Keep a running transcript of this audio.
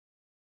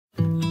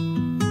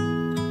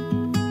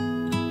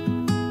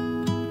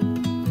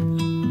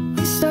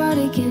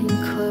started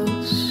getting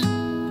close.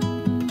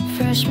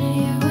 Freshman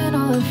year when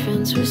all our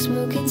friends were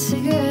smoking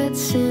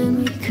cigarettes and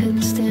we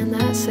couldn't stand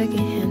that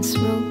secondhand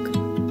smoke.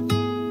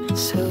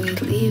 So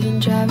we'd leave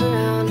and drive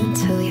around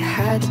until you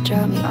had to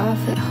drop me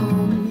off at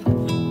home.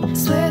 I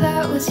swear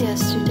that was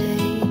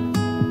yesterday,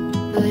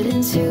 but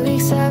in 2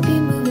 weeks I'd be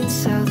moving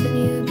south and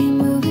you'd be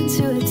moving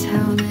to a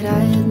town that I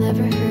had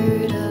never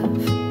heard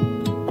of.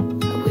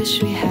 I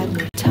wish we had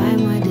more